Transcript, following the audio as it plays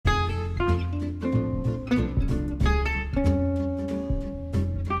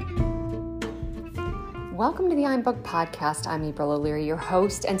Welcome to the I'm Booked podcast. I'm April O'Leary, your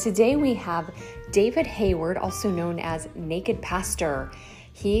host, and today we have David Hayward, also known as Naked Pastor.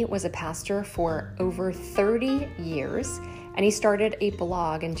 He was a pastor for over 30 years, and he started a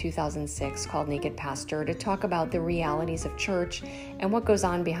blog in 2006 called Naked Pastor to talk about the realities of church and what goes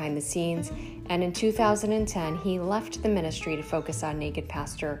on behind the scenes. And in 2010, he left the ministry to focus on Naked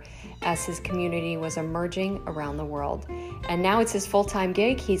Pastor as his community was emerging around the world. And now it's his full-time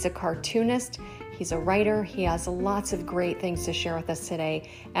gig. He's a cartoonist. He's a writer. He has lots of great things to share with us today,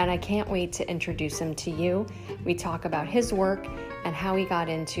 and I can't wait to introduce him to you. We talk about his work and how he got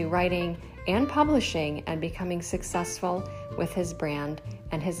into writing and publishing and becoming successful with his brand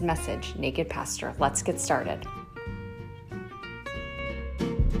and his message, Naked Pastor. Let's get started.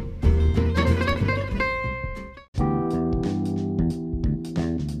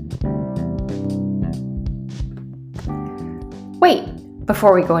 Wait.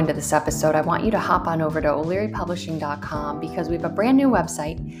 Before we go into this episode, I want you to hop on over to o'learypublishing.com because we have a brand new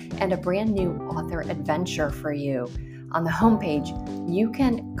website and a brand new author adventure for you. On the homepage, you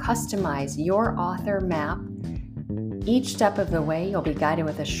can customize your author map. Each step of the way, you'll be guided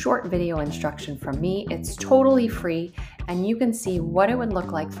with a short video instruction from me. It's totally free, and you can see what it would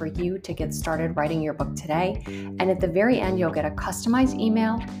look like for you to get started writing your book today. And at the very end, you'll get a customized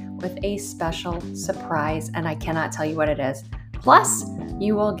email with a special surprise, and I cannot tell you what it is. Plus,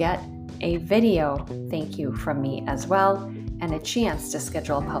 you will get a video thank you from me as well and a chance to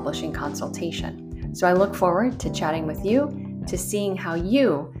schedule a publishing consultation. So I look forward to chatting with you, to seeing how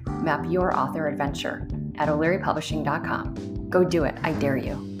you map your author adventure at o'learypublishing.com. Go do it. I dare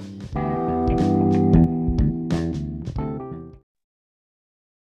you.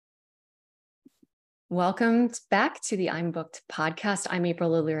 Welcome back to the I'm Booked podcast. I'm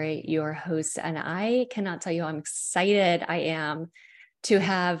April O'Leary, your host, and I cannot tell you how excited I am to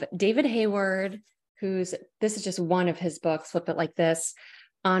have David Hayward, this is just one of his books, Flip It Like This,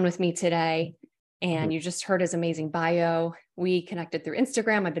 on with me today. And you just heard his amazing bio. We connected through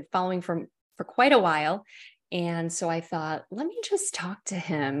Instagram. I've been following for quite a while. And so I thought, let me just talk to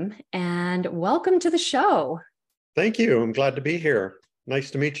him, and welcome to the show. Thank you. I'm glad to be here.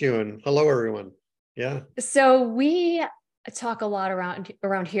 Nice to meet you, and hello, everyone. Yeah. So we talk a lot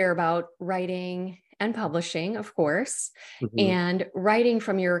around here about writing and publishing, of course, and writing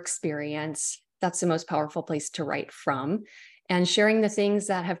from your experience. That's the most powerful place to write from, and sharing the things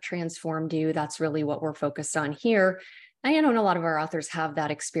that have transformed you. That's really what we're focused on here. I know a lot of our authors have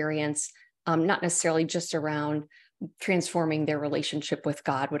that experience, not necessarily just around transforming their relationship with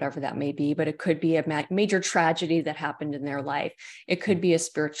God, whatever that may be, but it could be a major tragedy that happened in their life. It could be a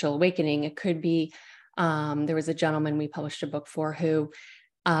spiritual awakening. It could be, there was a gentleman we published a book for who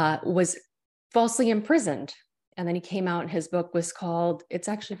was falsely imprisoned. And then he came out, and his book was called, it's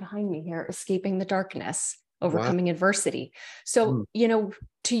actually behind me here, Escaping the Darkness, Overcoming Adversity. So,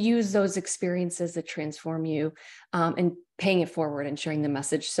 to use those experiences that transform you and paying it forward and sharing the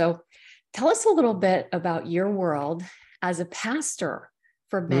message. So tell us a little bit about your world as a pastor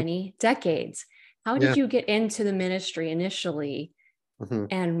for many decades. How did you get into the ministry initially?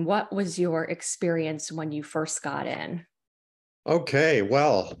 And what was your experience when you first got in? Okay,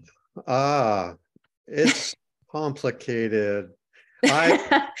 well, it's complicated.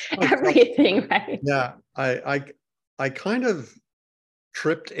 Everything, right? Yeah, I kind of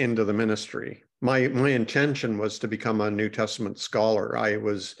tripped into the ministry. My intention was to become a New Testament scholar. I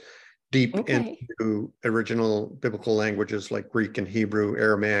was deep into original biblical languages like Greek and Hebrew,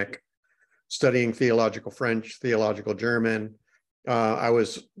 Aramaic, studying theological French, theological German.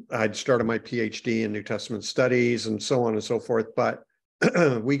 I'd started my PhD in New Testament studies and so on and so forth, but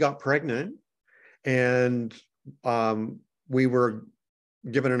we got pregnant, and we were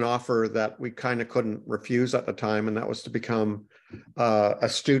given an offer that we kind of couldn't refuse at the time, and that was to become a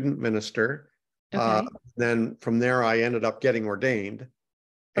student minister. Then from there, I ended up getting ordained.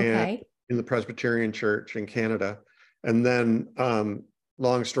 And in the Presbyterian Church in Canada. And then,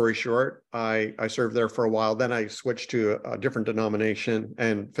 long story short, I served there for a while. Then I switched to a different denomination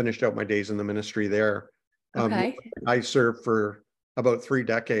and finished out my days in the ministry there. I served for about 3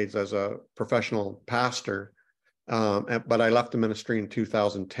 decades as a professional pastor, but I left the ministry in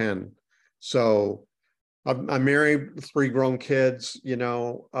 2010. So I'm married, 3 grown kids,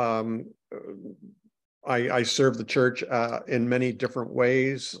 I serve the church in many different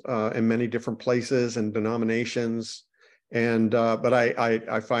ways, in many different places and denominations, but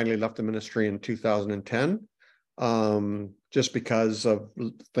I finally left the ministry in 2010, just because of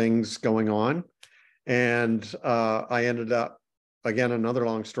things going on, and I ended up, again, another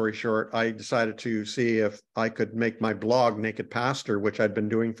long story short, I decided to see if I could make my blog Naked Pastor, which I'd been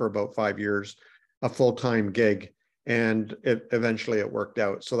doing for about 5 years, a full-time gig, and eventually it worked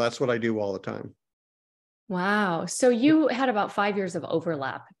out. So that's what I do all the time. Wow. So you had about 5 years of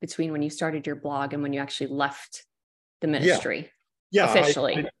overlap between when you started your blog and when you actually left the ministry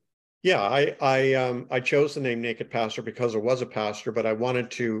officially. I chose the name Naked Pastor because it was a pastor, but I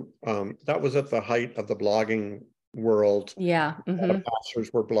wanted to, that was at the height of the blogging world. Yeah. A lot of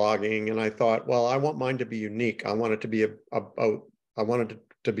pastors were blogging, and I thought, well, I want mine to be unique. I want it to be I wanted it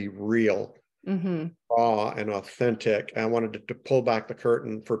to be real, raw and authentic. I wanted to pull back the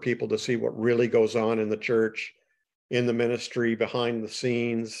curtain for people to see what really goes on in the church, in the ministry, behind the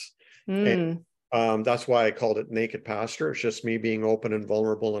scenes. And that's why I called it Naked Pastor. It's just me being open and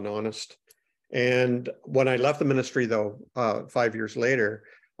vulnerable and honest. And when I left the ministry, though, 5 years later,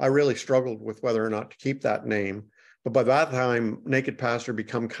 I really struggled with whether or not to keep that name. But by that time, Naked Pastor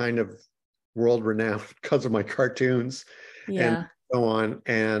become kind of world renowned because of my cartoons and so on.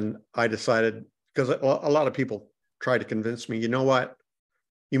 And I decided, because a lot of people try to convince me, you know what,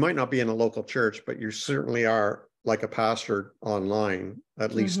 you might not be in a local church, but you certainly are like a pastor online,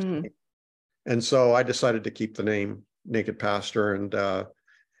 at least. And so I decided to keep the name Naked Pastor. And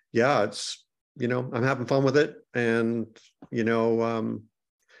it's, I'm having fun with it, and,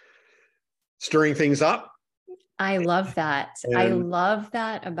 stirring things up. I love that. I love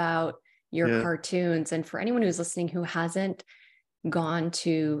that about your cartoons. And for anyone who's listening who hasn't gone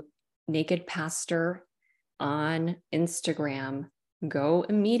to Naked Pastor on Instagram, go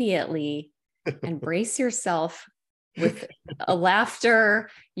immediately and brace yourself with a laughter.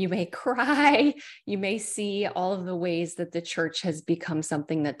 You may cry. You may see all of the ways that the church has become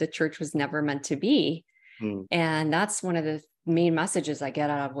something that the church was never meant to be. And that's one of the main messages I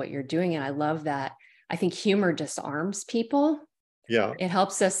get out of what you're doing. And I love that. I think humor disarms people. Yeah. It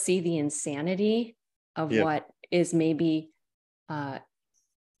helps us see the insanity of what is maybe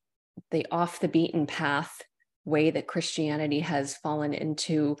the off the beaten path way that Christianity has fallen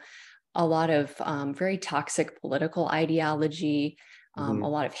into a lot of very toxic political ideology, a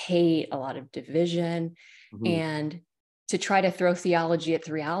lot of hate, a lot of division, and to try to throw theology at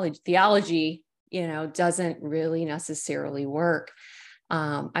theology, doesn't really necessarily work.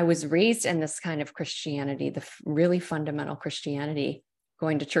 I was raised in this kind of Christianity, the really fundamental Christianity,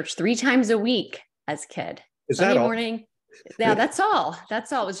 going to church 3 times a week as a kid. Is Sunday that all? morning. Yeah, that's all.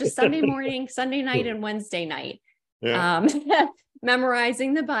 That's all. It was just Sunday morning, Sunday night, and Wednesday night.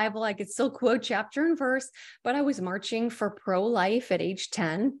 Memorizing the Bible. I could still quote chapter and verse, but I was marching for pro-life at age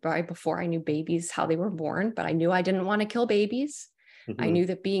 10, right before I knew babies, how they were born. But I knew I didn't want to kill babies. I knew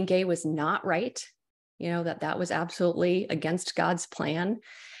that being gay was not right. That was absolutely against God's plan.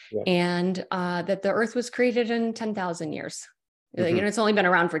 And that the earth was created in 10,000 years. It's only been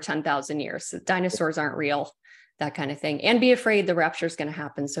around for 10,000 years. Dinosaurs aren't real, that kind of thing. And be afraid the rapture is going to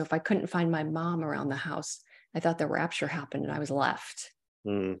happen. So if I couldn't find my mom around the house, I thought the rapture happened and I was left,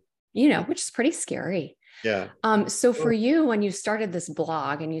 which is pretty scary. Yeah. So for you, when you started this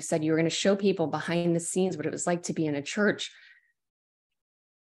blog and you said you were going to show people behind the scenes what it was like to be in a church,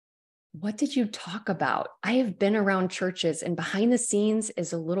 what did you talk about? I have been around churches, and behind the scenes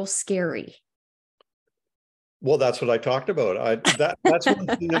is a little scary. Well, that's what I talked about. That's one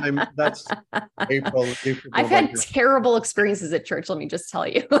thing that's April. I've had terrible experiences at church. Let me just tell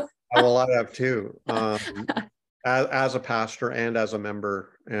you. Well, I have too. As a pastor and as a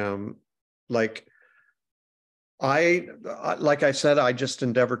member, like I said, I just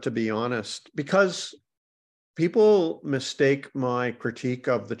endeavor to be honest, because people mistake my critique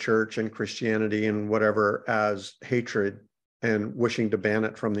of the church and Christianity and whatever as hatred and wishing to ban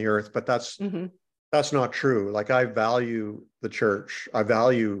it from the earth. But that's not true. Like, I value the church. I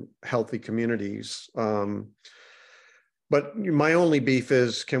value healthy communities. But my only beef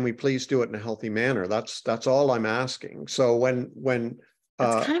is, can we please do it in a healthy manner? That's all I'm asking. So when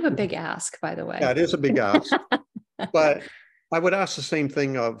that's kind of a big ask, by the way. Yeah, it is a big ask. But I would ask the same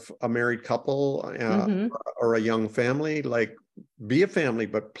thing of a married couple or a young family. Like, be a family,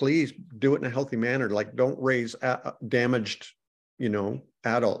 but please do it in a healthy manner. Like, don't raise damaged,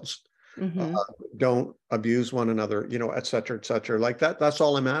 adults. Don't abuse one another, et cetera, et cetera. Like that. That's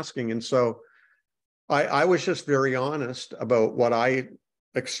all I'm asking. And so I was just very honest about what I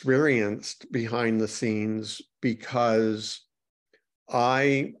experienced behind the scenes, because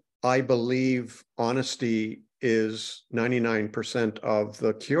I believe honesty is 99% of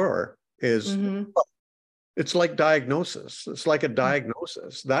the cure. It's like diagnosis. It's like a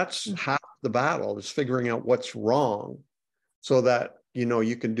diagnosis. That's half the battle, is figuring out what's wrong, so that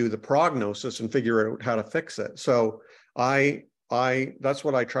you can do the prognosis and figure out how to fix it. So that's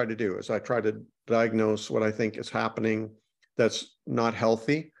what I try to do, is I try to diagnose what I think is happening that's not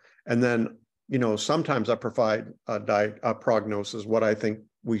healthy, and then sometimes I provide a prognosis, what I think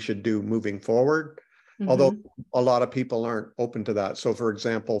we should do moving forward, although a lot of people aren't open to that. So for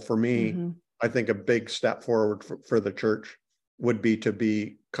example, for me, I think a big step forward for the church would be to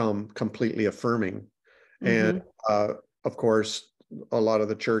become completely affirming. And of course, a lot of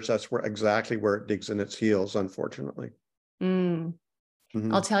the church, that's exactly where it digs in its heels, unfortunately.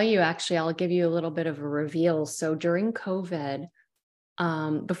 I'll tell you, actually, I'll give you a little bit of a reveal. So during COVID,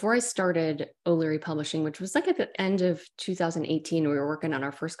 before I started O'Leary Publishing, which was like at the end of 2018, we were working on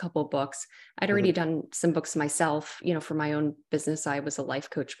our first couple of books. I'd already done some books myself, for my own business. I was a life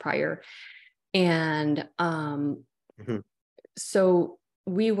coach prior. And so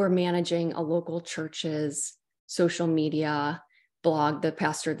we were managing a local church's social media blog. The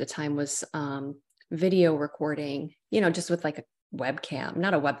pastor at the time was video recording, just with like a webcam,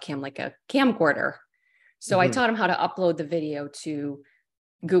 not a webcam, like a camcorder. So I taught him how to upload the video to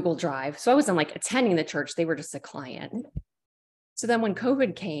Google Drive. So I wasn't like attending the church. They were just a client. So then when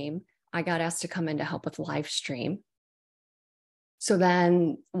COVID came, I got asked to come in to help with live stream. So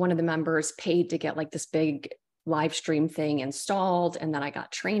then one of the members paid to get like this big live stream thing installed. And then I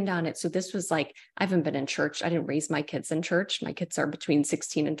got trained on it. So this was like, I haven't been in church. I didn't raise my kids in church. My kids are between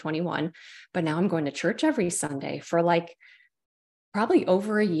 16 and 21, but now I'm going to church every Sunday for like probably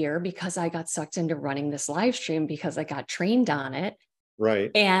over a year, because I got sucked into running this live stream because I got trained on it.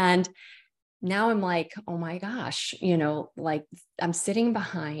 Right. And now I'm like, oh my gosh, like I'm sitting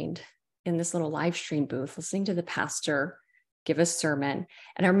behind in this little live stream booth, listening to the pastor give a sermon.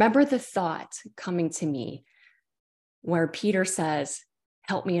 And I remember the thought coming to me where Peter says,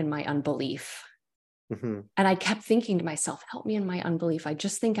 help me in my unbelief. And I kept thinking to myself, help me in my unbelief. I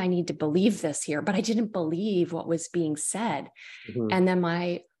just think I need to believe this here, but I didn't believe what was being said. And then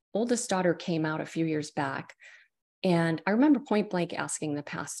my oldest daughter came out a few years back. And I remember point blank asking the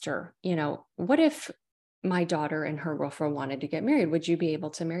pastor, what if my daughter and her girlfriend wanted to get married? Would you be able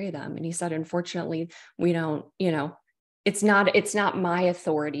to marry them? And he said, unfortunately, we don't, it's not my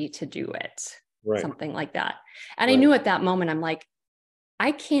authority to do it. Right. Something like that. And I knew at that moment, I'm like,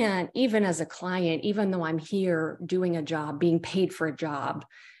 I can't, even as a client, even though I'm here doing a job, being paid for a job,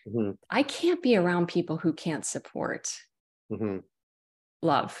 I can't be around people who can't support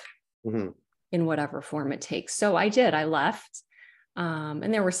love in whatever form it takes. So I did, I left.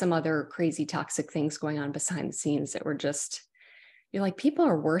 And there were some other crazy toxic things going on behind the scenes that were just, you're like, people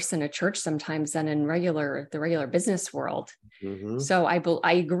are worse in a church sometimes than in the regular business world. So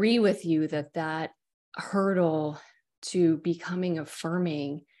I agree with you that hurdle to becoming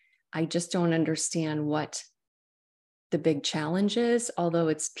affirming, I just don't understand what the big challenge is, although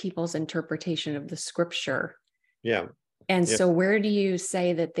it's people's interpretation of the scripture. Yeah. And so where do you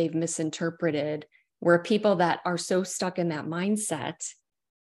say that they've misinterpreted, where people that are so stuck in that mindset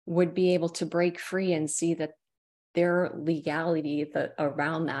would be able to break free and see that their legality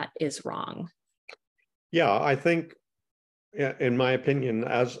around that is wrong? Yeah, I think, in my opinion,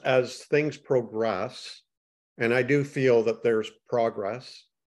 as things progress, and I do feel that there's progress,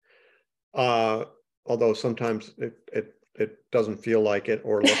 although sometimes it doesn't feel like it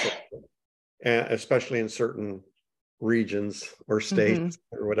or look like it, and especially in certain regions or states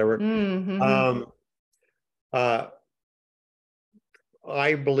or whatever.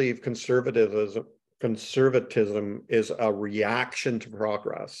 I believe conservatism is a reaction to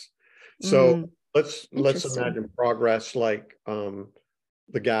progress. So let's imagine progress like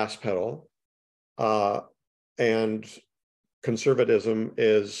the gas pedal, and conservatism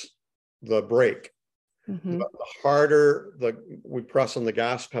is the brake. The harder we press on the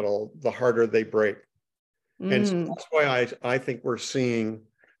gas pedal, the harder they brake. And so that's why I think we're seeing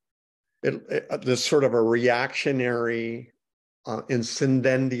this sort of a reactionary,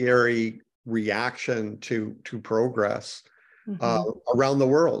 incendiary reaction to progress around the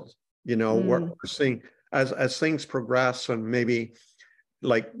world. What we're seeing as things progress, and maybe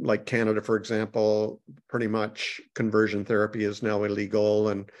like Canada, for example, pretty much conversion therapy is now illegal,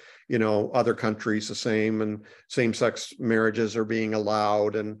 and other countries the same, and same-sex marriages are being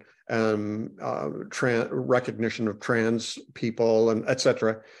allowed, and recognition of trans people, and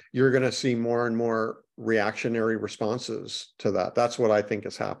etc. You're going to see more and more reactionary responses to that. That's what I think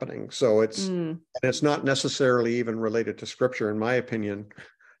is happening. So and it's not necessarily even related to scripture, in my opinion.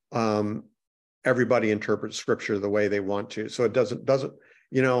 Everybody interprets scripture the way they want to, so it doesn't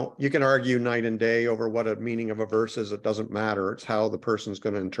you can argue night and day over what a meaning of a verse is. It doesn't matter. It's how the person's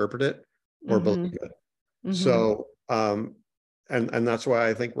going to interpret it or believe it. So and that's why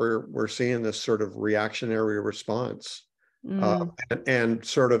I think we're seeing this sort of reactionary response, and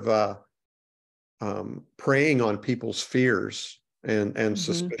sort of preying on people's fears and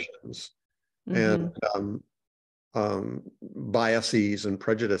suspicions. and Mm-hmm. biases and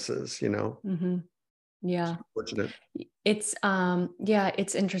prejudices, Mm-hmm. Yeah. Fortunate. It's yeah,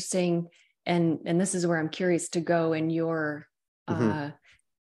 it's interesting. And this is where I'm curious to go in your Hmm.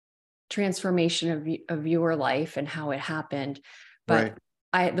 transformation of your life and how it happened. Right.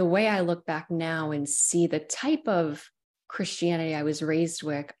 But the way I look back now and see the type of Christianity I was raised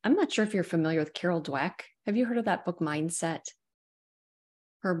with, I'm not sure if you're familiar with Carol Dweck. Have you heard of that book, Mindset?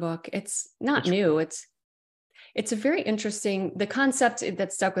 Her book. It's not Which, new. It's a very interesting, the concept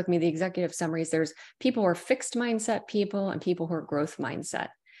that stuck with me, the executive summaries, there's people who are fixed mindset people and people who are growth mindset.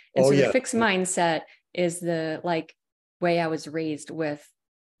 And oh so the yeah. fixed mindset is the like way I was raised with.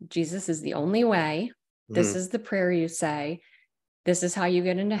 Jesus is the only way. This Hmm. is the prayer you say. This is how you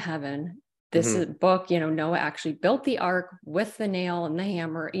get into heaven. This Hmm. is book, Noah actually built the ark with the nail and the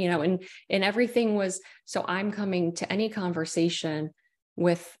hammer, and everything was, so I'm coming to any conversation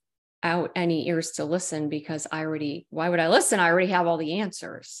without any ears to listen because why would I listen? I already have all the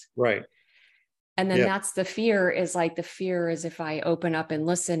answers. Right. And then Yeah. that's the fear is if I open up and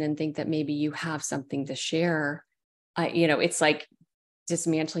listen and think that maybe you have something to share, it's like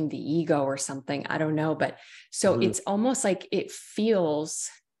dismantling the ego or something. I don't know. But so Hmm. it's almost like it feels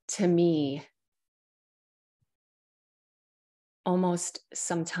to me almost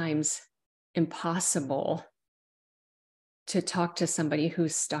sometimes impossible to talk to somebody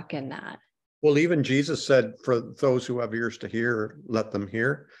who's stuck in that. Well, even Jesus said, "For those who have ears to hear, let them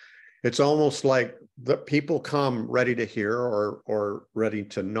hear." It's almost like the people come ready to hear or ready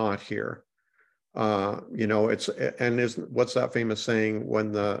to not hear. It's and is what's that famous saying?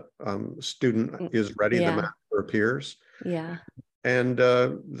 When the student is ready, the Yeah. master appears. Yeah. And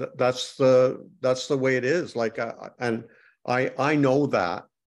that's the way it is. Like, and I know that.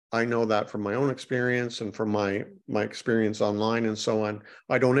 I know that from my own experience and from my experience online and so on.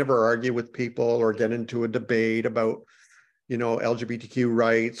 I don't ever argue with people or get into a debate about LGBTQ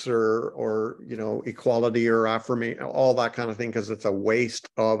rights or equality or affirmation, all that kind of thing, because it's a waste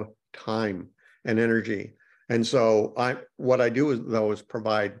of time and energy. And so what I do is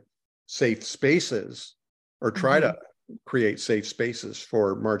provide safe spaces or try Mm-hmm. to create safe spaces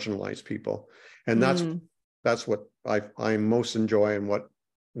for marginalized people. And that's what I most enjoy and what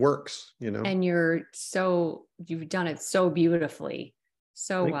works. And you've done it so beautifully,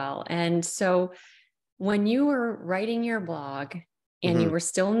 so well. And so when you were writing your blog and Mm-hmm. you were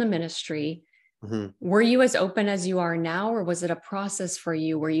still in the ministry, Mm-hmm. were you as open as you are now, or was it a process for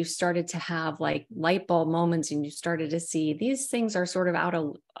you where you started to have like light bulb moments and you started to see these things are sort of out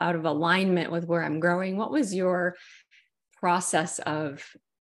of alignment with where I'm growing? What was your process of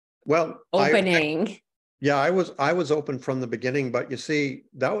Well, opening? yeah, I was open from the beginning, but you see,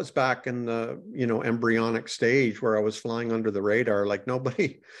 that was back in the embryonic stage where I was flying under the radar. Like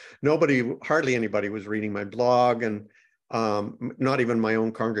hardly anybody was reading my blog, and not even my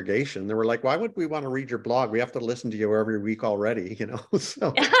own congregation. They were like, "Why would we want to read your blog? We have to listen to you every week already."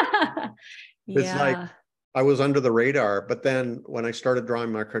 So it's like Yeah. I was under the radar. But then when I started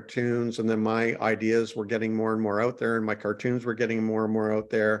drawing my cartoons, and then my ideas were getting more and more out there, and my cartoons were getting more and more out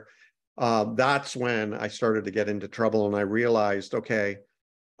there. That's when I started to get into trouble, and I realized, okay,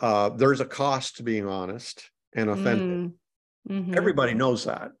 there's a cost to being honest and authentic. Mm-hmm. Everybody knows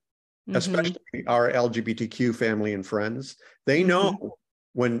that, Mm-hmm. especially our LGBTQ family and friends. They know Mm-hmm.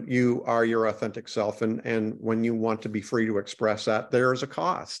 when you are your authentic self, and when you want to be free to express that, there's a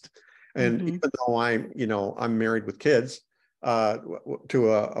cost. And Mm-hmm. even though I'm married with kids to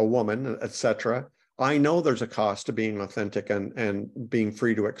a woman, etc., I know there's a cost to being authentic and being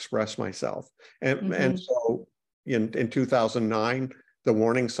free to express myself. And Mm-hmm. so in 2009, the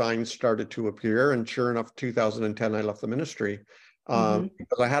warning signs started to appear. And sure enough, 2010, I left the ministry Mm-hmm.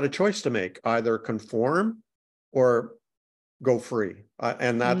 because I had a choice to make: either conform or go free.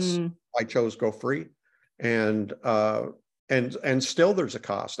 And Mm-hmm. I chose go free. And and still there's a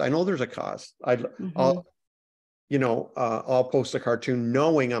cost. I know there's a cost. Mm-hmm. I'll post a cartoon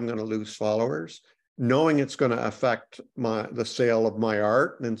knowing I'm going to lose followers, knowing it's going to affect the sale of my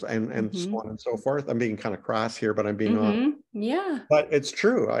art, and so Mm-hmm. on and so forth. I'm being kind of crass here, but I'm being honest. Mm-hmm. Yeah. But it's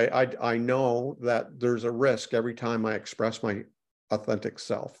true. I know that there's a risk every time I express my authentic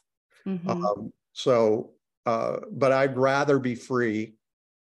self. Mm-hmm. But I'd rather be free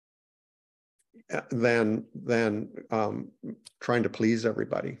than trying to please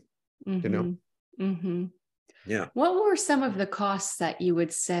everybody. You know. Mm-hmm. Mm-hmm. Yeah. What were some of the costs that you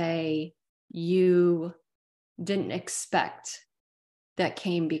would say you didn't expect that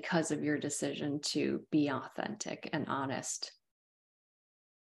came because of your decision to be authentic and honest?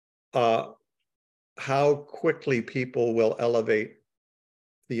 How quickly people will elevate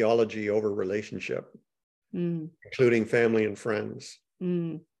theology over relationship, including family and friends.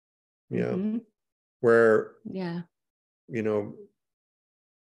 Yeah. Where, you know,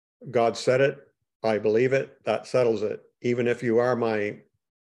 God said it, I believe it, that settles it. Even if you are my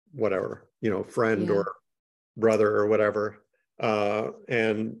whatever, you know, friend or brother or whatever.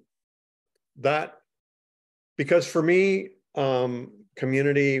 And that, because for me,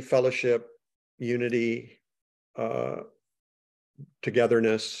 community, fellowship, unity,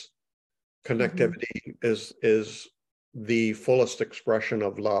 togetherness, connectivity is the fullest expression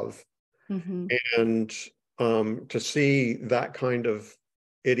of love. And to see that kind of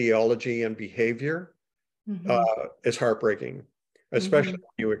ideology and behavior is heartbreaking, especially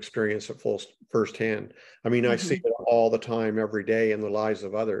when you experience it firsthand. I mean, I see it all the time, every day in the lives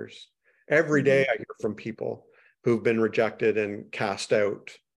of others. Every day I hear from people who've been rejected and cast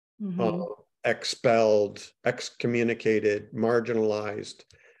out, expelled, excommunicated, marginalized,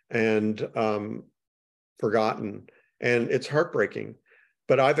 and forgotten. And it's heartbreaking.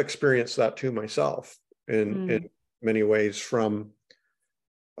 But I've experienced that too myself in many ways, from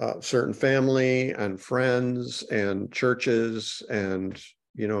certain family and friends and churches and,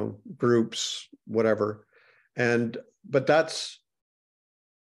 you know, groups, whatever. And, but that's,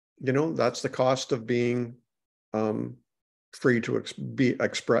 you know, that's the cost of being free to be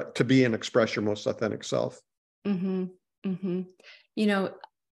and express your most authentic self. You know,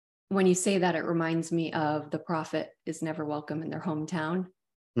 when you say that, it reminds me of the prophet is never welcome in their hometown.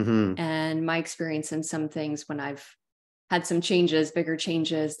 And my experience in some things, when I've had some changes, bigger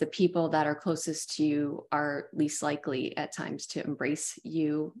changes, the people that are closest to you are least likely at times to embrace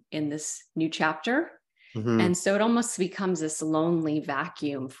you in this new chapter. And so it almost becomes this lonely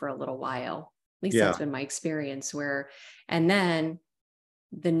vacuum for a little while. At least that's been my experience, where, and then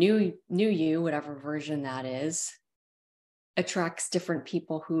the new you, whatever version that is, attracts different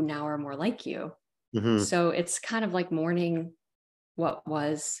people who now are more like you. So it's kind of like mourning what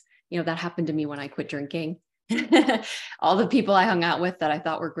was. You know, that happened to me when I quit drinking. All the people I hung out with that I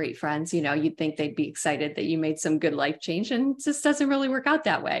thought were great friends, you know, you'd think they'd be excited that you made some good life change, and it just doesn't really work out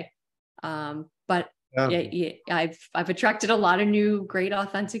that way. But I've attracted a lot of new, great,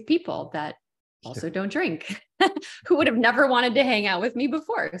 authentic people that also don't drink, who would have never wanted to hang out with me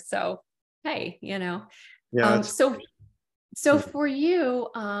before. So, hey, you know, so for you,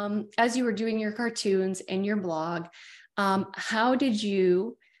 as you were doing your cartoons and your blog, how did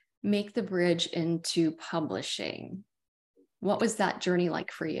you make the bridge into publishing? What was that journey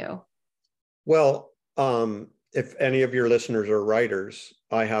like for you? Well, if any of your listeners are writers,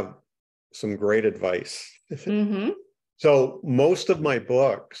 I have some great advice. So most of my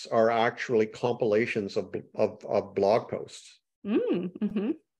books are actually compilations of blog posts.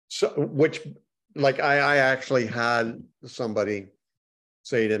 So, which, like, I actually had somebody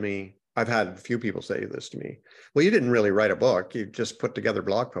say to me, I've had a few people say this to me, well, you didn't really write a book, you just put together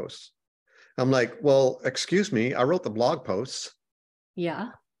blog posts. I'm like, well, excuse me, I wrote the blog posts.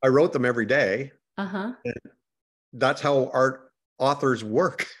 I wrote them every day. That's how authors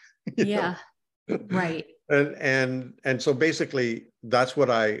work. Right. And so basically that's what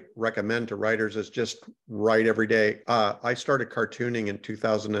I recommend to writers, is just write every day. I started cartooning in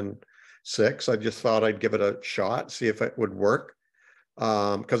 2006. I just thought I'd give it a shot, see if it would work.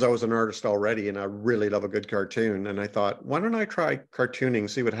 Because I was an artist already and I really love a good cartoon. And I thought, why don't I try cartooning,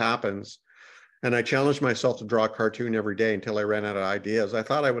 see what happens? And I challenged myself to draw a cartoon every day until I ran out of ideas. I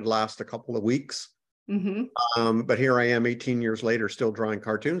thought I would last a couple of weeks. But here I am 18 years later, still drawing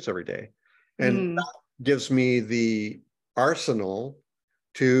cartoons every day. And that gives me the arsenal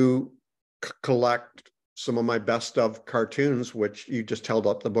to collect some of my best of cartoons, which you just held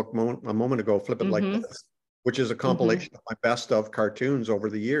up the book a moment ago, Flip It Like This, which is a compilation of my best of cartoons over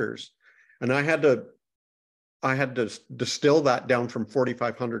the years. And I had to distill that down from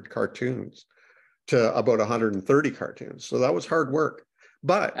 4,500 cartoons to about 130 cartoons. So that was hard work.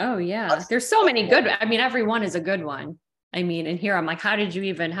 But there's so many good. I mean, every one is a good one. I mean, and here I'm like, how did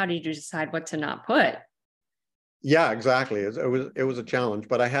you decide what to not put? Yeah, exactly. It was a challenge,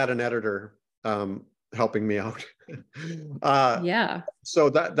 but I had an editor helping me out. So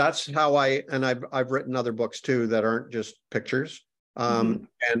that's how I've written other books too that aren't just pictures. And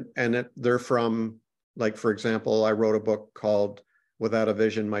they're from, like, for example, I wrote a book called Without a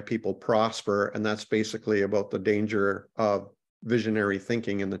Vision, My People Prosper, and that's basically about the danger of visionary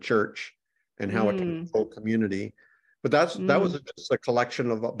thinking in the church and how it can control community. But that was just a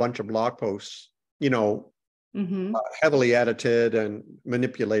collection of a bunch of blog posts, you know, heavily edited and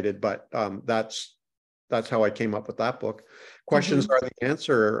manipulated, but that's how I came up with that book. Questions Are the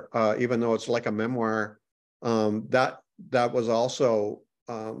Answer, even though it's like a memoir, that was also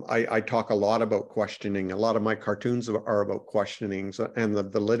I talk a lot about questioning. A lot of my cartoons are about questioning and the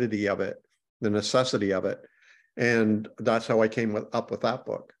validity of it, the necessity of it. And that's how I came up with that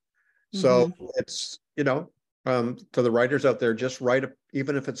book. So it's, to the writers out there, just write,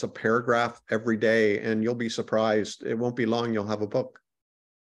 even if it's a paragraph every day, and you'll be surprised. It won't be long, you'll have a book.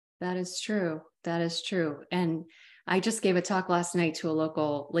 That is true. That is true. And I just gave a talk last night to a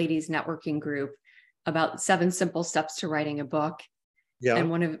local ladies networking group about 7 simple steps to writing a book. Yeah. And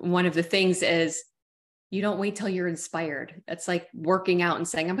one of the things is, you don't wait till you're inspired. It's like working out and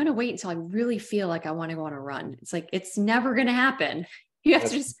saying, I'm going to wait until I really feel like I want to go on a run. It's like, it's never going to happen. You have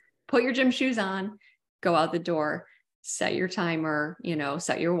to just put your gym shoes on, go out the door, set your timer,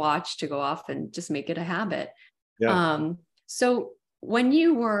 set your watch to go off, and just make it a habit. Yeah. So when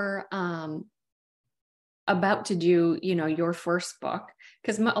you were about to do, your first book,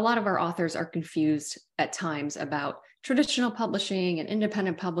 because a lot of our authors are confused at times about traditional publishing and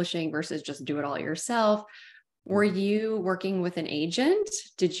independent publishing versus just do it all yourself. Were you working with an agent?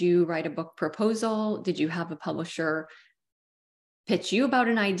 Did you write a book proposal? Did you have a publisher pitch you about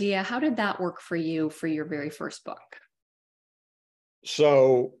an idea? How did that work for you for your very first book?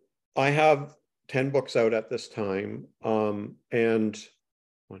 So I have 10 books out at this time, and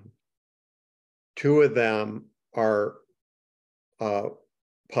 2 of them are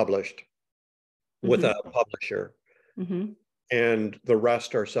published with a publisher, and the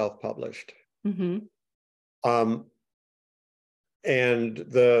rest are self-published. And I'm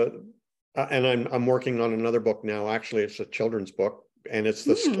working on another book now. Actually, it's a children's book, and it's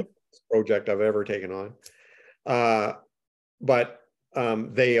the scariest project I've ever taken on. But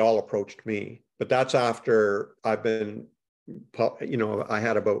they all approached me. But that's after I've been, I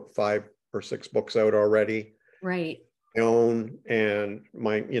had about 5 or 6 books out already. Right. My own, and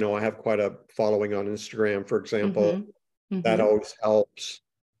I have quite a following on Instagram, for example. That always helps.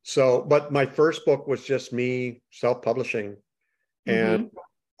 So, but my first book was just me self-publishing. And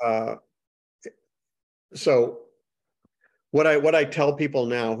so what I tell people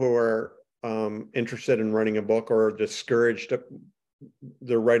now who are interested in writing a book or discouraged,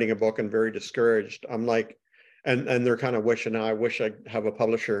 they're writing a book and very discouraged. I'm like, and they're kind of wishing, I wish I have a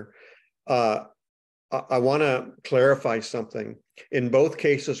publisher. I want to clarify something. In both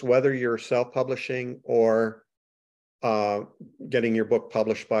cases, whether you're self-publishing or getting your book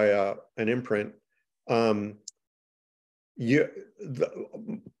published by an imprint,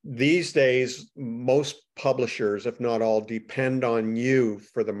 these days, most publishers, if not all, depend on you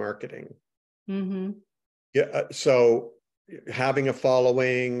for the marketing. Yeah, so having a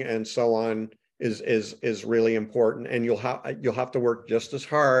following and so on is really important, and you'll have to work just as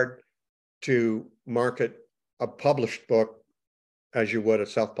hard to market a published book as you would a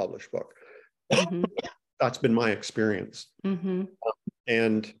self-published book. That's been my experience.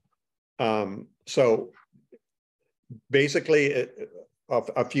 And so basically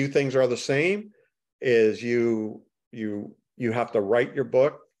a few things are the same. Is you have to write your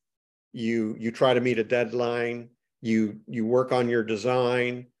book, you try to meet a deadline, you work on your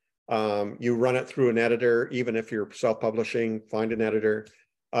design, you run it through an editor. Even if you're self-publishing, find an editor,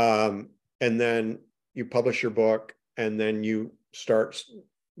 and then you publish your book, and then you start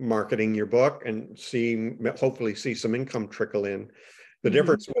marketing your book and hopefully see some income trickle in. The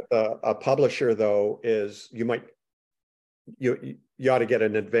difference with a publisher, though, is you ought to get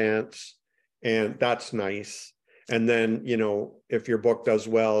an advance, and that's nice. And then, if your book does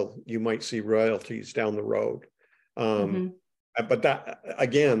well, you might see royalties down the road. But that,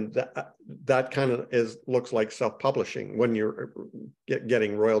 again, that kind of looks like self-publishing when you're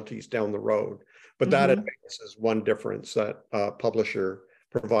getting royalties down the road. But that advance is one difference that a publisher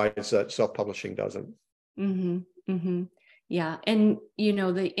provides that self-publishing doesn't. Yeah. And,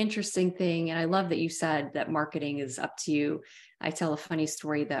 the interesting thing, and I love that you said that marketing is up to you. I tell a funny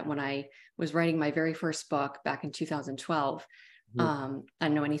story that when I was writing my very first book back in 2012, I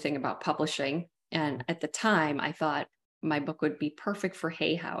didn't know anything about publishing. And at the time, I thought my book would be perfect for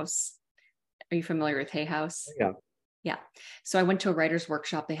Hay House. Are you familiar with Hay House? Yeah. Yeah. So I went to a writer's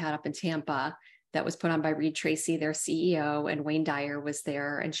workshop they had up in Tampa that was put on by Reed Tracy, their CEO, and Wayne Dyer was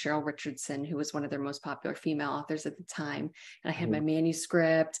there, and Cheryl Richardson, who was one of their most popular female authors at the time. And I had my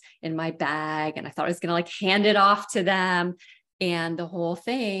manuscript in my bag, and I thought I was going to hand it off to them. And the whole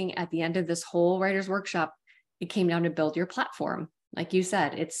thing at the end of this whole writer's workshop, it came down to build your platform. Like you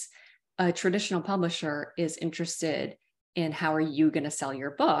said, it's a traditional publisher is interested in how are you going to sell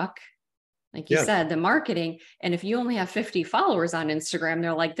your book? Like you said, the marketing. And if you only have 50 followers on Instagram,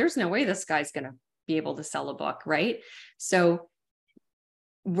 they're like, there's no way this guy's going to be able to sell a book, right? So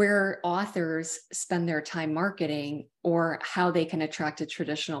where authors spend their time marketing, or how they can attract a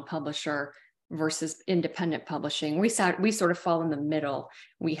traditional publisher versus independent publishing. We sort of fall in the middle.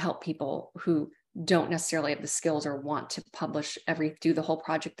 We help people who don't necessarily have the skills or want to do the whole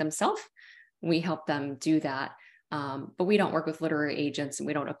project themselves. We help them do that. But we don't work with literary agents, and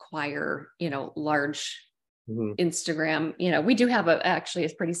we don't acquire, large Instagram. We do have actually a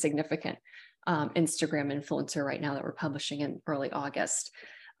pretty significant Instagram influencer right now that we're publishing in early August.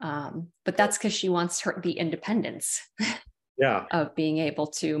 But that's because she wants the independence of being able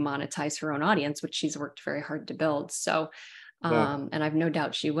to monetize her own audience, which she's worked very hard to build. So, and I've no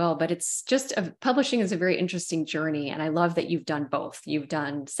doubt she will, but it's just, publishing is a very interesting journey. And I love that you've done both. You've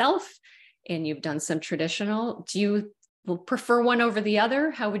done self and you've done some traditional. Do you prefer one over the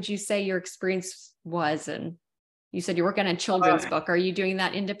other? How would you say your experience was? And you said you're working on a children's book. Are you doing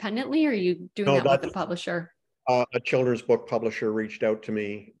that independently, or are you doing that with a publisher? A children's book publisher reached out to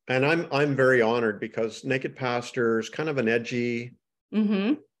me, and I'm very honored, because Naked Pastor is kind of an edgy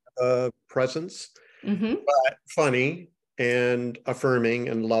presence, but funny and affirming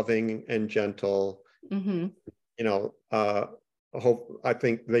and loving and gentle. I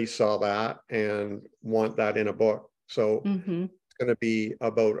think they saw that and want that in a book. So it's going to be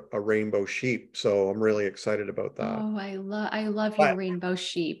about a rainbow sheep. So I'm really excited about that. Oh, I love your rainbow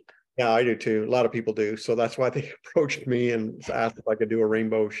sheep. Yeah, I do too. A lot of people do. So that's why they approached me and asked if I could do a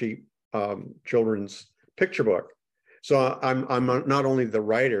rainbow sheep children's picture book. So I'm not only the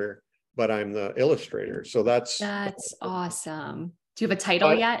writer, but I'm the illustrator. So that's awesome. Do you have a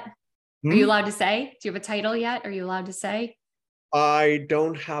title yet? Are you allowed to say? Do you have a title yet? Are you allowed to say? I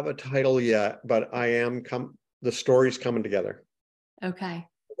don't have a title yet, but I am the story's coming together. Okay.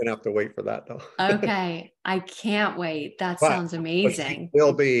 We're gonna have to wait for that though. Okay. I can't wait. That sounds amazing.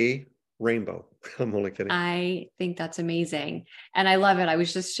 It'll be rainbow. I'm only kidding. I think that's amazing. And I love it. I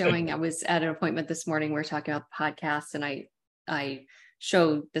was at an appointment this morning. We were talking about podcasts, and I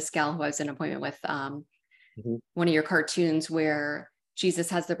showed this gal who I was in an appointment with one of your cartoons where Jesus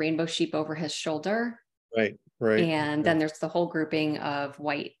has the rainbow sheep over his shoulder. Right. And then there's the whole grouping of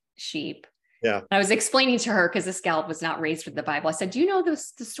white sheep. Yeah. And I was explaining to her, because this gal was not raised with the Bible. I said, do you know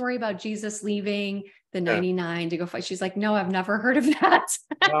the story about Jesus leaving the 99 to go fight? She's like, no, I've never heard of that.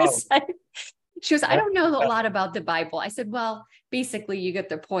 Wow. She was, I don't know a lot about the Bible. I said, well, basically you get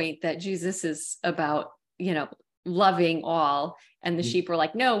the point that Jesus is about, loving all. And the sheep were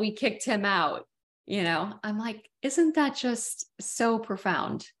like, no, we kicked him out. I'm like, isn't that just so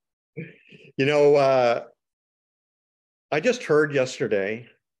profound? I just heard yesterday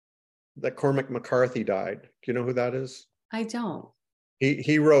that Cormac McCarthy died. Do you know who that is? I don't.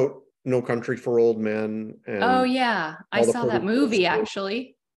 He wrote No Country for Old Men. And oh yeah, I saw that movie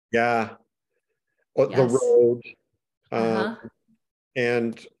actually. Yeah, yes. The Road.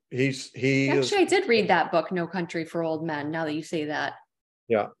 And I did read that book, No Country for Old Men. Now that you say that.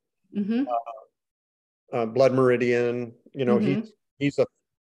 Yeah. Blood Meridian. He's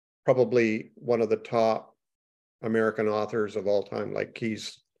probably one of the top American authors of all time. Like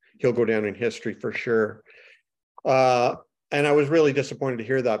he'll go down in history for sure. And I was really disappointed to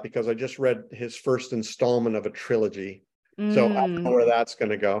hear that, because I just read his first installment of a trilogy. So I don't know where that's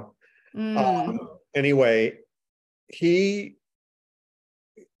going to go. Anyway, he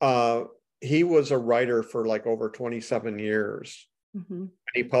was a writer for like over 27 years. And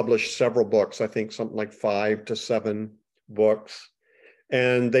he published several books, I think something like 5 to 7 books.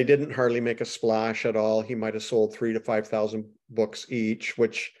 And they didn't hardly make a splash at all. He might have sold 3,000 to 5,000 books each,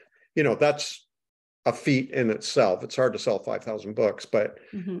 which, that's a feat in itself. It's hard to sell 5,000 books, but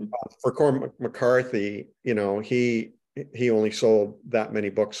for Cormac McCarthy, he only sold that many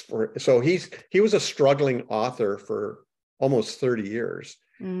books so he was a struggling author for almost 30 years.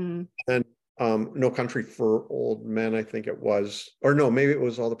 And No Country for Old Men, I think it was, or no, maybe it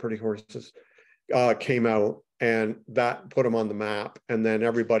was All the Pretty Horses, came out, and that put him on the map. And then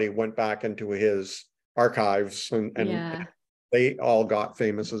everybody went back into his archives, and they all got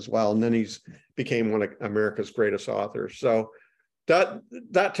famous as well. And then he's became one of America's greatest authors. So that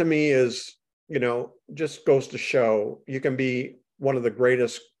to me is, just goes to show you can be one of the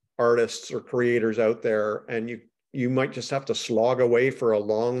greatest artists or creators out there, and you might just have to slog away for a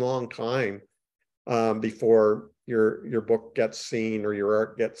long, long time before your book gets seen or your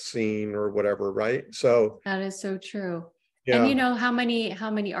art gets seen or whatever, right? So that is so true. Yeah. And how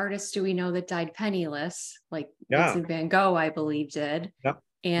many artists do we know that died penniless? Like Vincent Van Gogh, I believe, did. Yeah.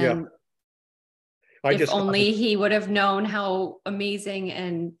 And if only he would have known how amazing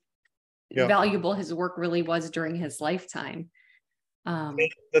and valuable his work really was during his lifetime.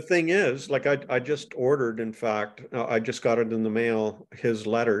 The thing is, like I just ordered, in fact, I just got it in the mail, his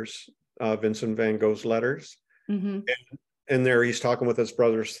letters, Vincent van Gogh's letters. Mm-hmm. And there he's talking with his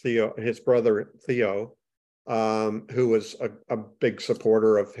brother Theo, who was a big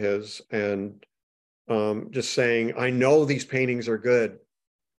supporter of his, and just saying, I know these paintings are good,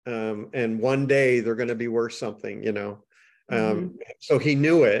 and one day they're going to be worth something, so he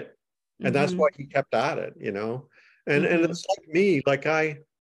knew it, and that's why he kept at it, and it's like me, like I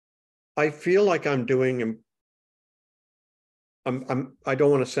feel like I'm doing, I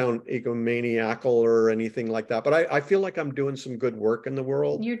don't want to sound egomaniacal or anything like that, but I feel like I'm doing some good work in the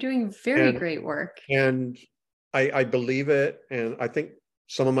world. You're doing very great work. And I believe it. And I think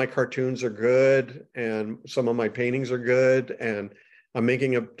some of my cartoons are good, and some of my paintings are good, and I'm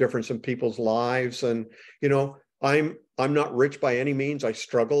making a difference in people's lives. And, I'm not rich by any means. I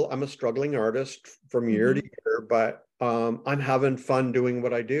struggle. I'm a struggling artist from year to year, but I'm having fun doing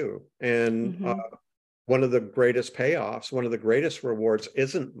what I do. And one of the greatest payoffs, one of the greatest rewards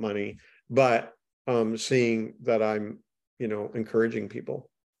isn't money, but seeing that I'm, encouraging people.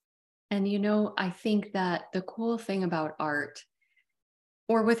 And, I think that the cool thing about art,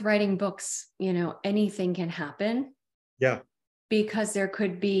 or with writing books, anything can happen. Yeah. Because there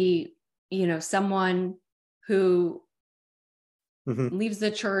could be, someone who leaves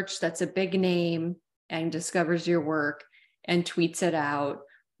the church that's a big name and discovers your work and tweets it out,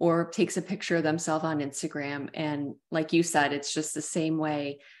 or takes a picture of themselves on Instagram. And like you said, it's just the same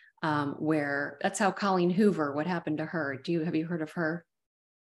way, where that's how Colleen Hoover, what happened to her? Have you heard of her?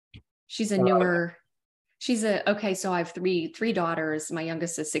 She's a newer, okay. So I have three daughters. My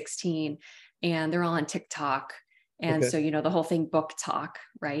youngest is 16, and they're all on TikTok. And so, the whole thing, book talk,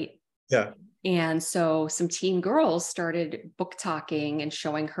 right? Yeah. And so some teen girls started book talking and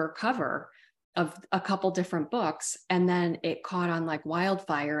showing her cover of a couple different books. And then it caught on like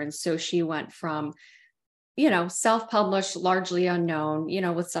wildfire. And so she went from, self-published, largely unknown,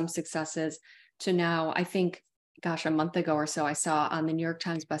 with some successes, to now, I think, gosh, a month ago or so, I saw on the New York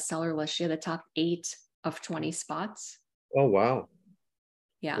Times bestseller list, she had the top 8 of 20 spots. Oh, wow.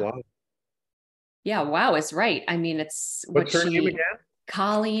 Yeah. Wow. Yeah. Wow. Is right. I mean, it's what's her name again?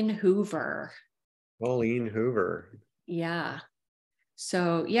 Colleen Hoover. Colleen Hoover. Yeah.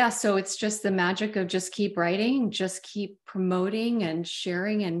 So, so it's just the magic of just keep writing, just keep promoting and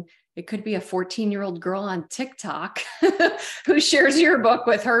sharing. And it could be a 14-year-old girl on TikTok who shares your book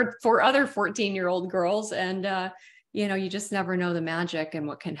with her 4 other 14-year-old girls. And, you just never know the magic and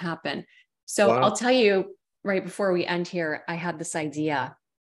what can happen. So wow. I'll tell you right before we end here, I had this idea.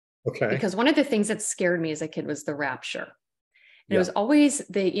 Okay. Because one of the things that scared me as a kid was the rapture. And it was always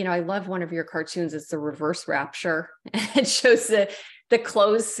I love one of your cartoons. It's the reverse rapture. It shows the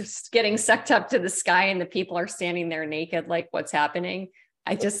clothes getting sucked up to the sky and the people are standing there naked, like what's happening.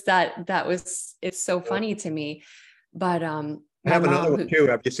 I just thought it's so funny to me. But I have another one too.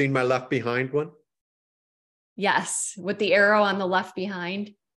 Have you seen my Left Behind one? Yes, with the arrow on the left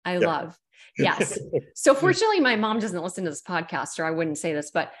behind. I love. Yes. So fortunately, my mom doesn't listen to this podcast, or I wouldn't say this,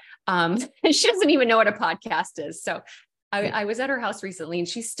 but she doesn't even know what a podcast is. So I was at her house recently, and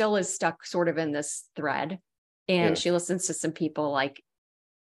she still is stuck sort of in this thread. And she listens to some people like,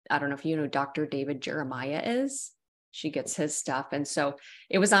 I don't know if you know Dr. David Jeremiah is. She gets his stuff. And so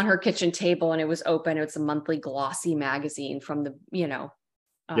it was on her kitchen table, and it was open. It's a monthly glossy magazine from the,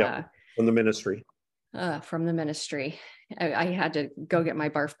 from the ministry. From the ministry. I had to go get my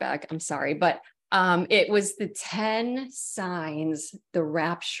barf bag. I'm sorry. But it was the 10 signs the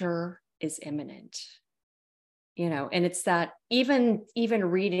rapture is imminent. And it's that even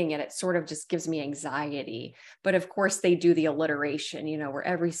reading it sort of just gives me anxiety. But of course they do the alliteration, where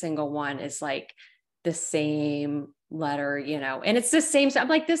every single one is like the same letter, and it's the same. I'm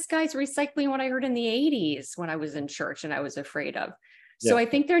like, this guy's recycling what I heard in the 80s when I was in church and I was afraid of. So I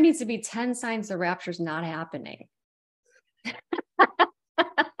think there needs to be 10 signs the rapture's not happening.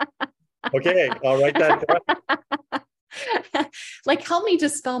 Okay, I'll write that down. Like, help me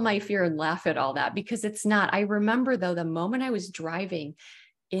dispel my fear and laugh at all that, because it's not. I remember though, the moment I was driving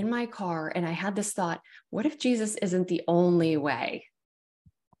in my car and I had this thought, what if Jesus isn't the only way?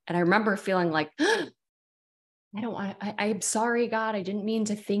 And I remember feeling like, I'm sorry, God, I didn't mean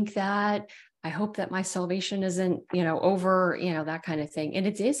to think that. I hope that my salvation isn't, over, that kind of thing. And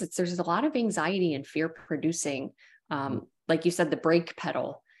there's a lot of anxiety and fear producing, like you said, the brake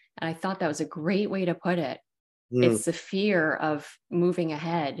pedal. And I thought that was a great way to put it. It's the fear of moving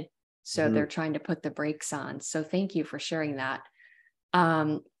ahead. So they're trying to put the brakes on. So thank you for sharing that.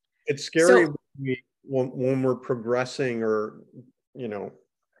 It's scary when we're progressing or,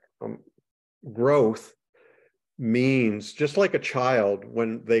 growth, means, just like a child,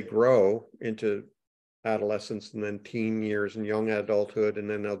 when they grow into adolescence and then teen years and young adulthood and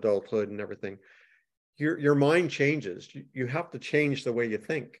then adulthood and everything, your mind changes. You have to change the way you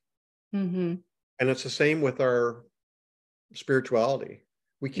think. Mm-hmm. And it's the same with our spirituality.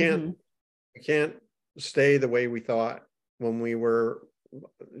 We can't stay the way we thought when we were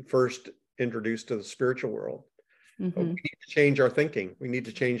first introduced to the spiritual world. We need to change our thinking. We need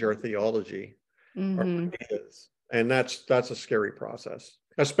to change our theology, our ideas. And that's a scary process,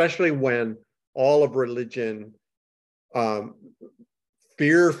 especially when all of religion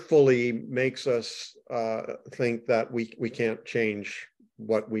fearfully makes us think that we can't change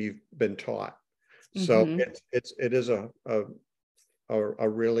what we've been taught. So it is a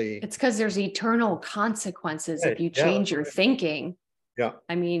really, it's because there's eternal consequences if you change your thinking. Yeah.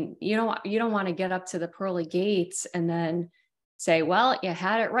 I mean, you don't want to get up to the pearly gates and then say, well, you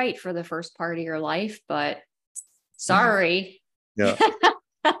had it right for the first part of your life, but sorry. Yeah.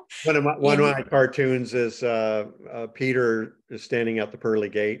 One of my cartoons is Peter is standing at the pearly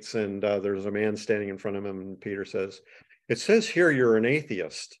gates, and there's a man standing in front of him, and Peter says, "It says here you're an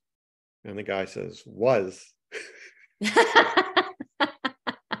atheist." And the guy says, "Was."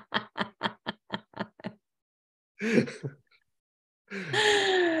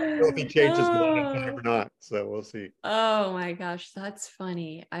 I don't know if he changed his mind in time or not, so we'll see. Oh my gosh, that's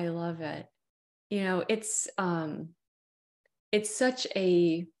funny. I love it. It's such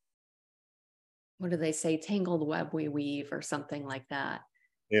a, what do they say, tangled web we weave or something like that.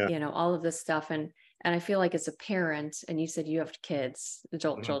 Yeah. All of this stuff. And I feel like as a parent, and you said you have kids,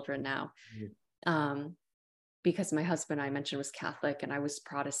 adult children now, because my husband, I mentioned, was Catholic and I was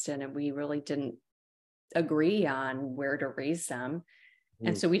Protestant, and we really didn't agree on where to raise them.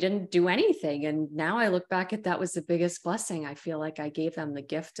 And so we didn't do anything. And now I look back at that was the biggest blessing. I feel like I gave them the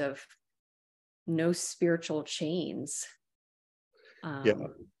gift of no spiritual chains. Yeah,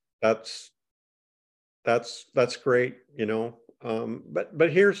 that's great,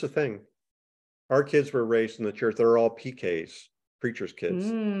 but here's the thing. Our kids were raised in the church. They're all PKs, preachers' kids,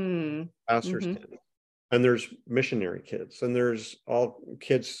 pastors' kids. And there's missionary kids, and there's all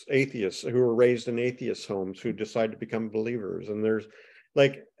kids, atheists, who were raised in atheist homes who decide to become believers. And there's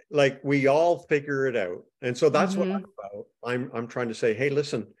like we all figure it out. And so that's what I'm about. I'm trying to say, hey,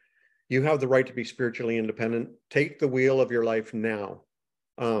 listen, you have the right to be spiritually independent. Take the wheel of your life now,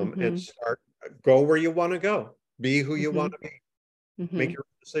 and go where you want to go. Be who you want to be. Make your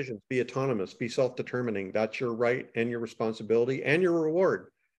decisions. Be autonomous. Be self-determining. That's your right and your responsibility and your reward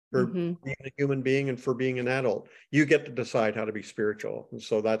for being a human being and for being an adult. You get to decide how to be spiritual. And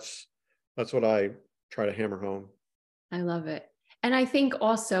so that's what I try to hammer home. I love it. And I think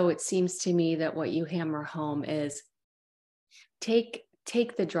also it seems to me that what you hammer home is take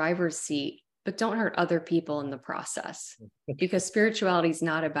the driver's seat, but don't hurt other people in the process, because spirituality is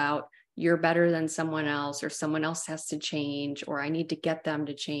not about you're better than someone else, or someone else has to change, or I need to get them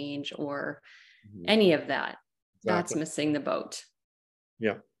to change, or any of that. Exactly. That's missing the boat.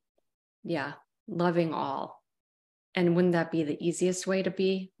 Yeah. Yeah. Loving all. And wouldn't that be the easiest way to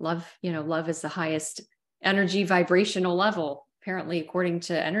be? Love is the highest energy vibrational level, apparently, according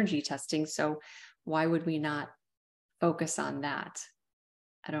to energy testing. So why would we not focus on that?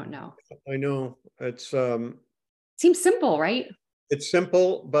 I don't know. I know it's seems simple, right? It's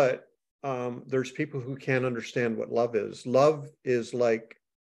simple, but there's people who can't understand what love is. Love is like,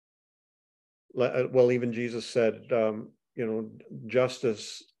 well, even Jesus said,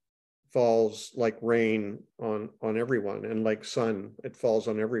 justice falls like rain on everyone, and like sun, it falls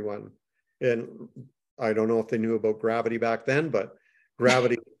on everyone. And I don't know if they knew about gravity back then, but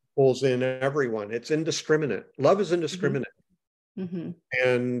gravity pulls in everyone. It's indiscriminate. Love is indiscriminate.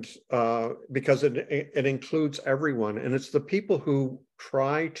 And because it includes everyone. And it's the people who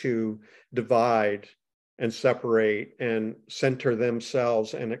try to divide and separate and center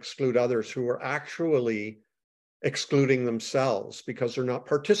themselves and exclude others who are actually excluding themselves, because they're not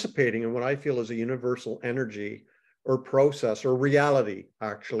participating in what I feel is a universal energy or process or reality,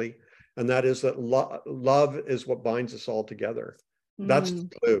 actually. And that is that love is what binds us all together. That's the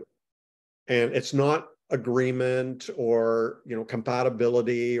clue. And it's not agreement or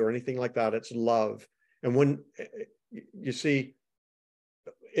compatibility or anything like that. It's love. And when you see,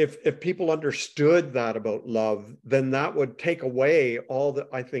 if people understood that about love, then that would take away all the,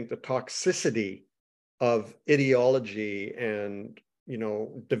 I think, the toxicity of ideology and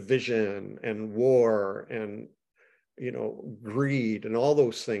division and war and greed and all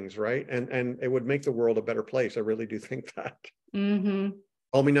those things, right? And it would make the world a better place. I really do think that.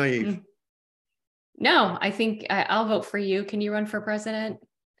 Call me naive. No, I think I'll vote for you. Can you run for president?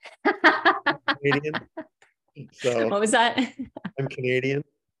 Canadian? So What was that? I'm Canadian.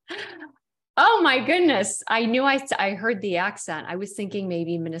 Oh my goodness. I knew I heard the accent. I was thinking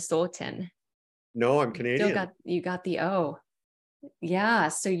maybe Minnesotan. No, I'm Still Canadian. you got the O. Yeah.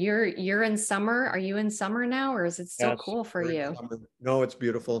 So you're in summer. Are you in summer now, or is it still Yes, cool for we're in you? summer. No, it's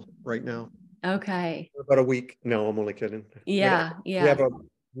beautiful right now. Okay. For about a week. No, I'm only kidding. Yeah, We have yeah. a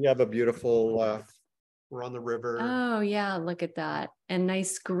we have a beautiful we're on the river. Oh yeah, look at that. And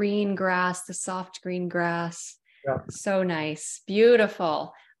nice green grass, the soft green grass. Yeah. So nice.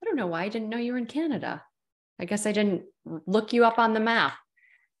 Beautiful. I don't know why I didn't know you were in Canada. I guess I didn't look you up on the map.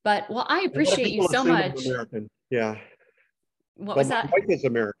 But well, I A lot of appreciate you people so assume I'm much. American. Yeah. What Well, was my that? wife is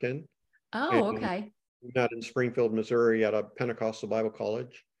American, and Oh, okay. we met in Springfield, Missouri at a Pentecostal Bible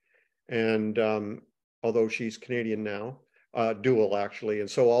college. And although she's Canadian now, dual actually. And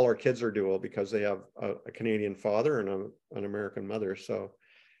so all our kids are dual because they have a Canadian father and an American mother. So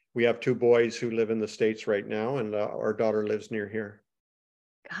we have two boys who live in the States right now, and our daughter lives near here.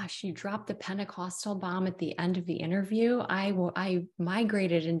 Gosh, you dropped the Pentecostal bomb at the end of the interview. I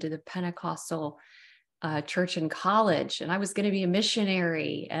migrated into the Pentecostal church in college, and I was going to be a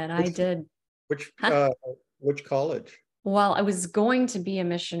missionary, and I Which did. which Huh? which college? Well, I was going to be a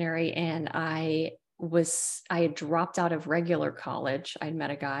missionary, and I had dropped out of regular college. I'd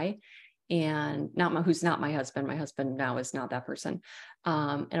met a guy, and who's not my husband. My husband now is not that person.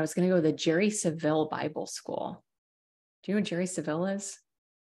 And I was going to go to the Jerry Savelle Bible School. Do you know what Jerry Savelle is?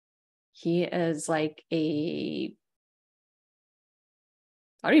 He is like I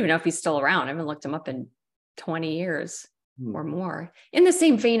don't even know if he's still around. I haven't looked him up in 20 years or more. In the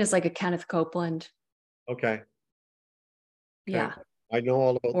same vein as like a Kenneth Copeland. Okay. Yeah. I know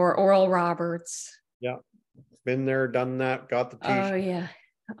all about. Or Oral Roberts. Yeah. Been there, done that, got the Oh t-shirt. yeah.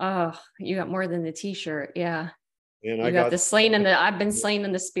 Oh, you got more than the t-shirt. Yeah. And You got the slain in the I've been slain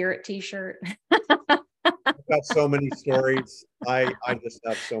in the spirit t-shirt. I've got so many stories. I just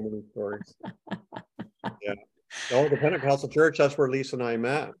have so many stories. Yeah. Oh, the Pentecostal church, that's where Lisa and I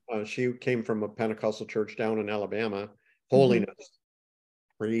met. She came from a Pentecostal church down in Alabama. Holiness.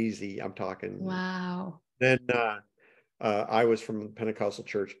 Crazy, I'm talking. Wow. Then I was from Pentecostal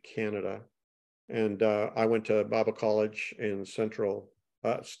Church Canada, and I went to Bible College in Central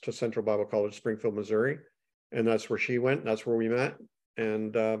Bible College, Springfield, Missouri, and that's where she went. That's where we met,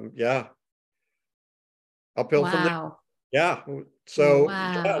 and yeah, uphill from there. Wow. Yeah, so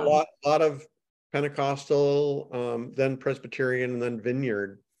yeah, a Wow. lot of Pentecostal, then Presbyterian, and then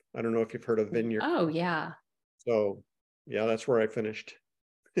Vineyard. I don't know if you've heard of Vineyard. Oh yeah. So yeah, that's where I finished.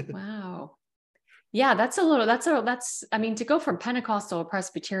 Wow. Yeah, that's I mean, to go from Pentecostal to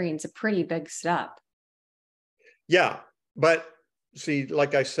Presbyterian is a pretty big step. Yeah, but see,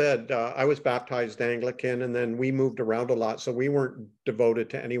 like I said, I was baptized Anglican, and then we moved around a lot. So we weren't devoted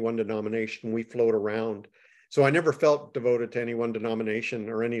to any one denomination. We float around. So I never felt devoted to any one denomination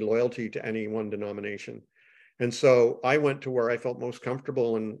or any loyalty to any one denomination. And so I went to where I felt most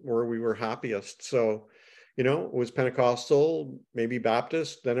comfortable and where we were happiest. So, it was Pentecostal, maybe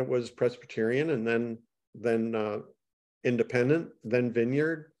Baptist, then it was Presbyterian, and then Independent, then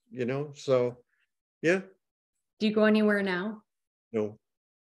Vineyard, so yeah. Do you go anywhere now? No.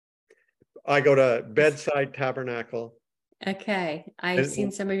 I go to Bedside Tabernacle. Okay. I've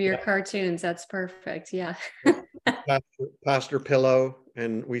seen some of your cartoons. That's perfect. Yeah. Pastor Pillow,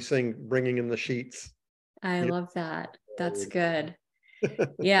 and we sing Bringing in the Sheets. I love that. That's good.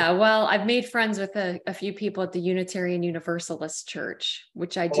 Yeah. Well, I've made friends with a few people at the Unitarian Universalist Church,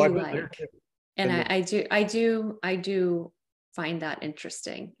 which I do like. And I do find that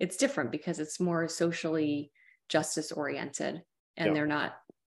interesting. It's different because it's more socially justice oriented, and they're not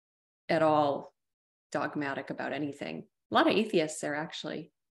at all dogmatic about anything. A lot of atheists there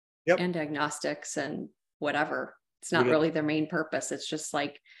actually, and agnostics and whatever. It's not really their main purpose. It's just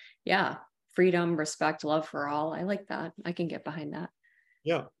like, yeah, freedom, respect, love for all. I like that. I can get behind that.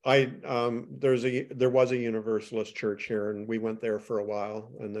 Yeah, there was a Universalist church here, and we went there for a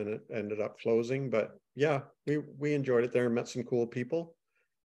while, and then it ended up closing. But yeah, we enjoyed it there and met some cool people.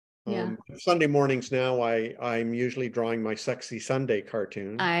 Yeah. Sunday mornings now, I'm usually drawing my Sexy Sunday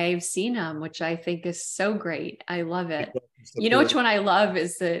cartoon. I've seen them, which I think is so great. I love it. You know which one I love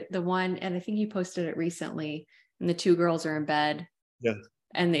is the one, and I think you posted it recently, and the two girls are in bed. Yeah.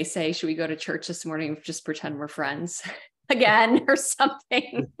 And they say, should we go to church this morning? Just pretend we're friends again or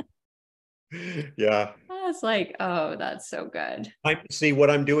something. Yeah. I was like, oh, that's so good. I see what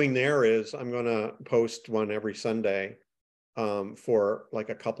I'm doing there is I'm going to post one every Sunday for like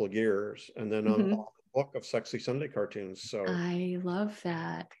a couple of years, and then on a book of Sexy Sunday cartoons. So I love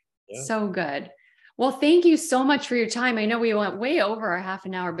that. yeah. So good. Well, thank you so much for your time. I know we went way over a half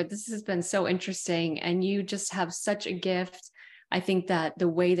an hour, but this has been so interesting. And you just have such a gift. I think that the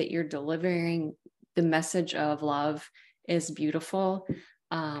way that you're delivering the message of love is beautiful.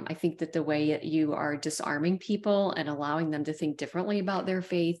 I think that the way you are disarming people and allowing them to think differently about their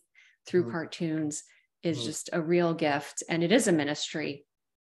faith through cartoons is just a real gift. And it is a ministry.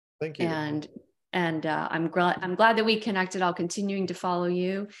 Thank you. And I'm glad that we connected. I'll continuing to follow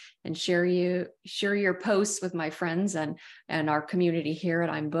you and share your posts with my friends and our community here at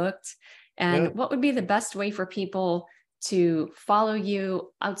I'm Booked. And what would be the best way for people to follow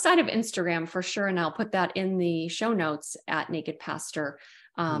you outside of Instagram for sure? And I'll put that in the show notes at Naked Pastor.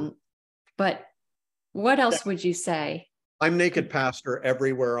 But what else would you say? I'm Naked Pastor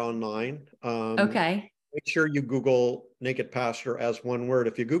everywhere online. Okay. Make sure you Google Naked Pastor as one word.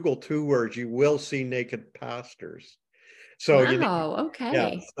 If you Google 2 words, you will see naked pastors. So, okay.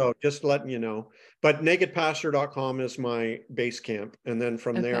 Yeah, so just letting you know. But nakedpastor.com is my base camp. And then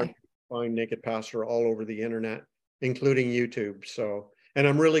from there, you find Naked Pastor all over the internet, including YouTube. So, and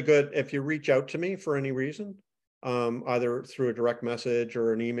I'm really good if you reach out to me for any reason, either through a direct message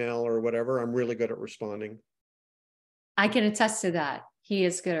or an email or whatever, I'm really good at responding. I can attest to that. He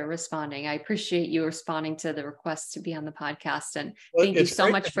is good at responding. I appreciate you responding to the request to be on the podcast. And thank you so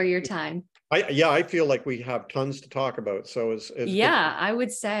much for your time. I feel like we have tons to talk about. So I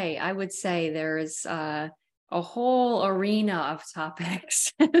would say there is a whole arena of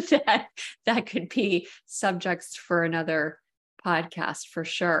topics that could be subjects for another podcast for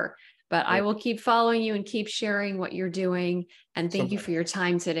sure. But I will keep following you and keep sharing what you're doing. And thank you for your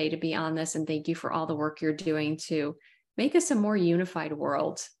time today to be on this. And thank you for all the work you're doing to make us a more unified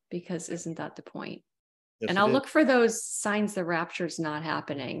world, because isn't that the point? Yes, and I'll look for those signs the rapture's not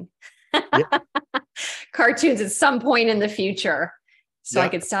happening. Cartoons at some point in the future. So I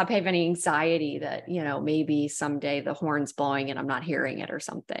could stop having anxiety that, maybe someday the horn's blowing and I'm not hearing it or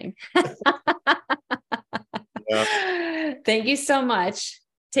something. Thank you so much.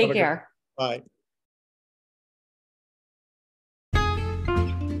 Take care. Bye.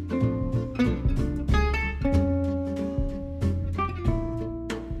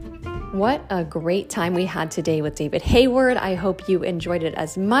 What a great time we had today with David Hayward. I hope you enjoyed it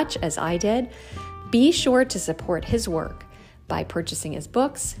as much as I did. Be sure to support his work by purchasing his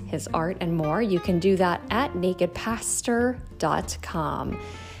books, his art, and more. You can do that at nakedpastor.com.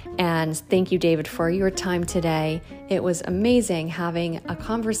 And thank you, David, for your time today. It was amazing having a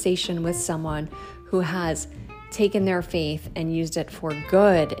conversation with someone who has taken their faith and used it for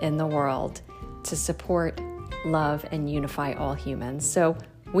good in the world to support, love, and unify all humans. So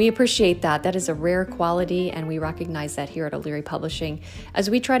we appreciate that. That is a rare quality, and we recognize that here at O'Leary Publishing as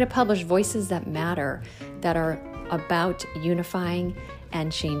we try to publish voices that matter, that are about unifying and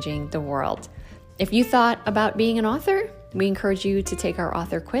changing the world. If you thought about being an author, we encourage you to take our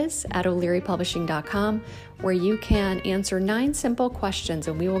author quiz at o'learypublishing.com, where you can answer 9 simple questions,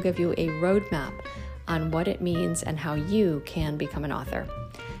 and we will give you a roadmap on what it means and how you can become an author.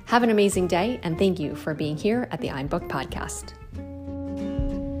 Have an amazing day, and thank you for being here at the I'm Booked podcast.